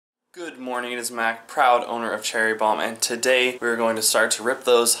Good morning, it is Mac, proud owner of Cherry Bomb, and today we're going to start to rip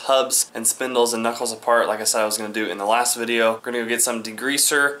those hubs and spindles and knuckles apart like I said I was going to do in the last video. We're going to go get some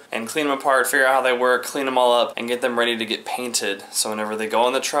degreaser and clean them apart, figure out how they work, clean them all up, and get them ready to get painted. So whenever they go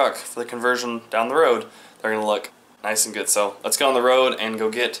on the truck for the conversion down the road, they're going to look nice and good. So let's go on the road and go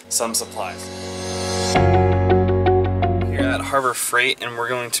get some supplies. Here at Harbor Freight, and we're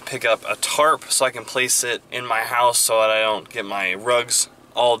going to pick up a tarp so I can place it in my house so that I don't get my rugs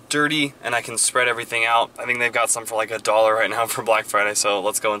all dirty and I can spread everything out. I think they've got some for like $1 right now for Black Friday, so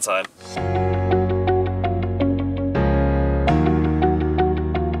let's go inside.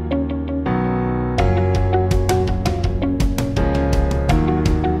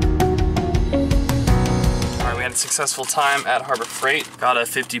 Alright, we had a successful time at Harbor Freight. Got a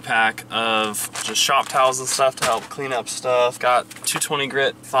 50-pack of just shop towels and stuff to help clean up stuff. Got 220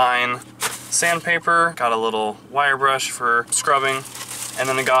 grit fine sandpaper. Got a little wire brush for scrubbing. And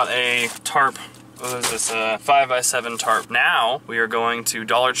then I got a tarp. What is this? A 5x7 tarp. Now we are going to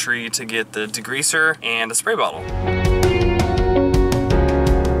Dollar Tree to get the degreaser and a spray bottle.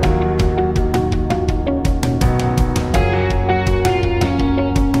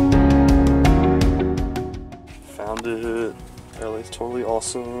 Found it. LA's totally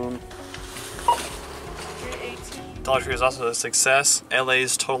awesome. Dollar Tree is also a success.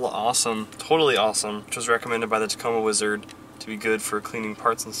 LA's totally awesome, which was recommended by the Tacoma Wizard to be good for cleaning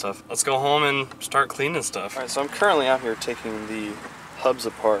parts and stuff. Let's go home and start cleaning stuff. Alright, so I'm currently out here taking the hubs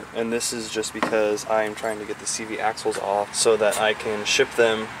apart, and this is just because I'm trying to get the CV axles off so that I can ship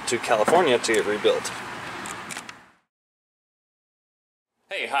them to California to get rebuilt.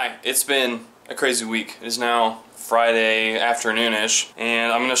 Hey, hi. It's been a crazy week. It is now Friday afternoon-ish,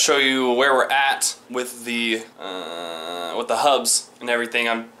 and I'm going to show you where we're at with the hubs and everything.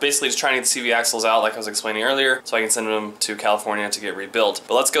 I'm basically just trying to get the CV axles out like I was explaining earlier so I can send them to California to get rebuilt.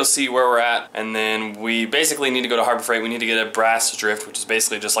 But let's go see where we're at, and then we basically need to go to Harbor Freight. We need to get a brass drift, which is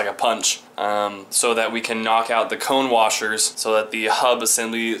basically just like a punch, so that we can knock out the cone washers so that the hub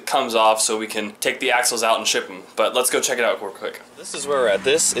assembly comes off so we can take the axles out and ship them. But let's go check it out real quick. This is where we're at.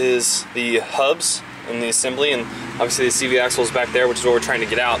 This is the hubs and the assembly, and obviously the CV axle is back there, which is what we're trying to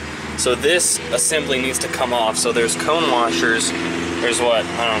get out. So this assembly needs to come off. So there's cone washers. There's what,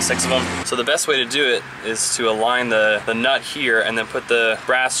 I don't know, 6 of them. So the best way to do it is to align the nut here and then put the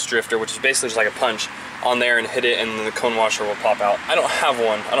brass drifter, which is basically just like a punch, on there and hit it, and then the cone washer will pop out. I don't have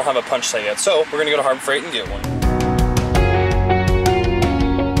one. I don't have a punch set yet. So we're gonna go to Harbor Freight and get one.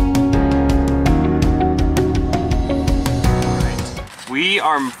 We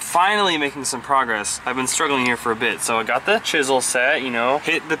are finally making some progress. I've been struggling here for a bit. So I got the chisel set, you know,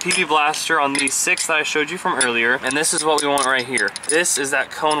 hit the PP blaster on these 6 that I showed you from earlier, and this is what we want right here. This is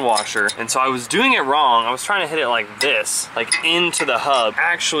that cone washer. And so I was doing it wrong. I was trying to hit it like this, like into the hub.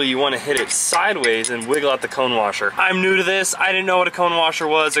 Actually, you want to hit it sideways and wiggle out the cone washer. I'm new to this. I didn't know what a cone washer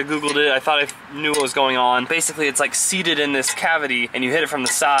was. I Googled it. I thought I knew what was going on. Basically, it's like seated in this cavity, and you hit it from the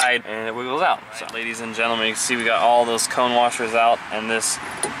side, and it wiggles out. So, ladies and gentlemen, you can see we got all those cone washers out, and this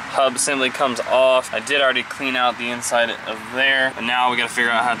hub assembly comes off. I did already clean out the inside of there, and now we gotta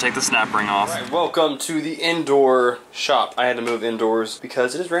figure out how to take the snap ring off. All right, welcome to the indoor shop. I had to move indoors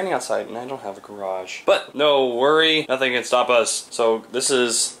because it is raining outside and I don't have a garage. But no worry, nothing can stop us. So this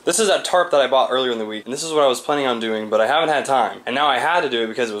is that tarp that I bought earlier in the week, and this is what I was planning on doing, but I haven't had time. And now I had to do it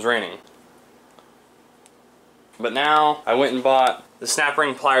because it was raining. But now I went and bought the snap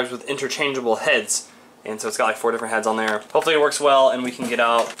ring pliers with interchangeable heads. And so it's got like 4 different heads on there. Hopefully it works well and we can get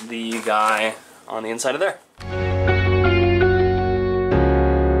out the guy on the inside of there.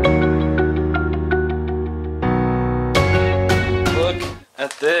 Look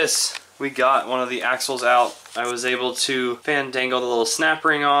at this. We got one of the axles out. I was able to fandangle the little snap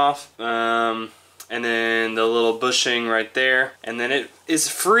ring off. And then the little bushing right there. And then it is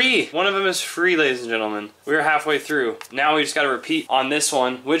free. One of them is free, ladies and gentlemen. We're halfway through. Now we just gotta repeat on this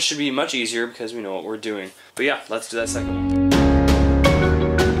one, which should be much easier because we know what we're doing. But yeah, let's do that second one.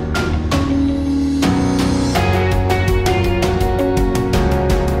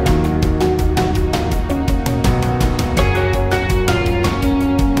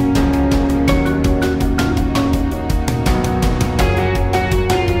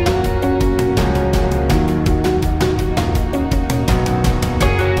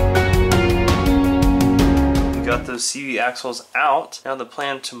 CV axles out. Now the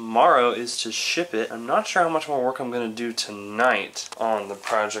plan tomorrow is to ship it. I'm not sure how much more work I'm going to do tonight on the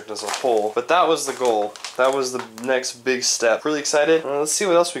project as a whole, but that was the goal. That was the next big step. Really excited. Let's see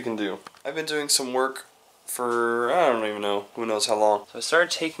what else we can do. I've been doing some work for, I don't even know, who knows how long. So I started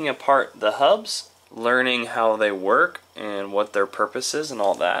taking apart the hubs learning how they work and what their purpose is and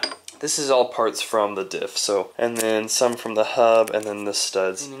all that. This is all parts from the diff, so, and then some from the hub, and then the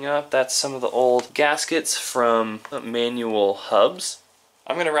studs. Cleaning up, that's some of the old gaskets from manual hubs.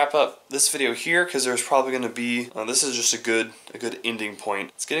 I'm gonna wrap up this video here because there's probably gonna be, this is just a good ending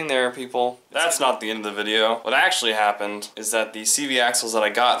point. It's getting there, people. That's not the end of the video. What actually happened is that the CV axles that I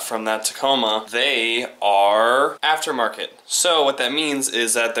got from that Tacoma, they are aftermarket. So what that means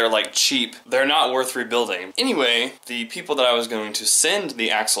is that they're like cheap. They're not worth rebuilding. Anyway, the people that I was going to send the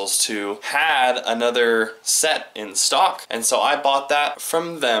axles to had another set in stock, and so I bought that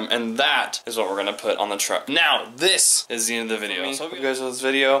from them, and that is what we're gonna put on the truck. Now, this is the end of the video. So I hope you guys enjoyed this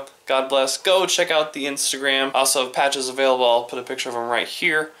video. God bless. Go check out the Instagram. I also have patches available. I'll put a picture of them right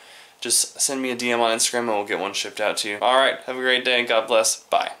here. Just send me a DM on Instagram and we'll get one shipped out to you. Alright, have a great day. God bless.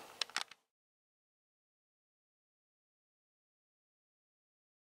 Bye.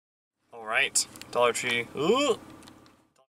 Alright, Dollar Tree. Ooh.